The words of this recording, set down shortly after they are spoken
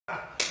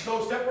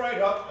So step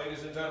right up,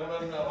 ladies and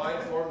gentlemen. The line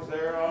forms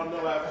there on the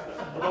left.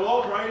 For the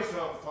low price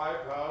of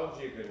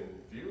 £5, you can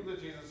view the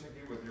Jesus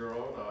Hickey with your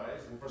own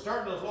eyes. And for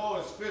starting as low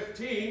as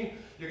 15,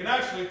 you can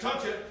actually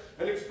touch it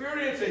and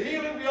experience a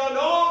healing beyond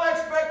all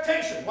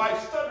expectation. Why,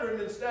 stuttering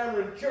and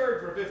stammering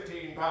cured for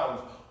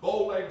 £15.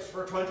 Bow legs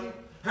for 20.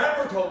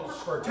 Hammer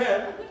toes for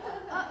 10.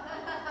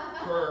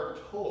 Per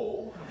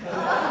toe.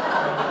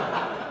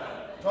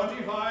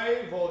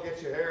 25 will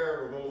get you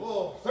hair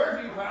removal.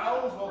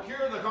 £30 will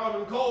cure the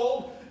common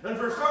cold. And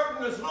for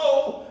starting as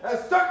low as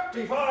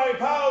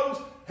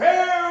 £35,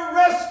 hair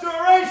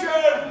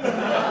restoration!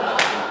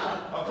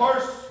 Of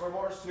course, for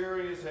more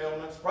serious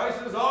ailments,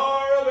 prices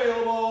are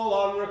available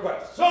on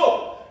request.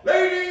 So,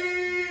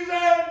 ladies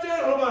and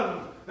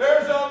gentlemen,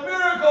 there's a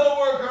miracle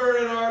worker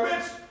in our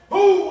midst.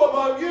 Who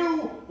among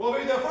you will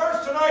be the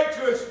first tonight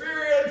to experience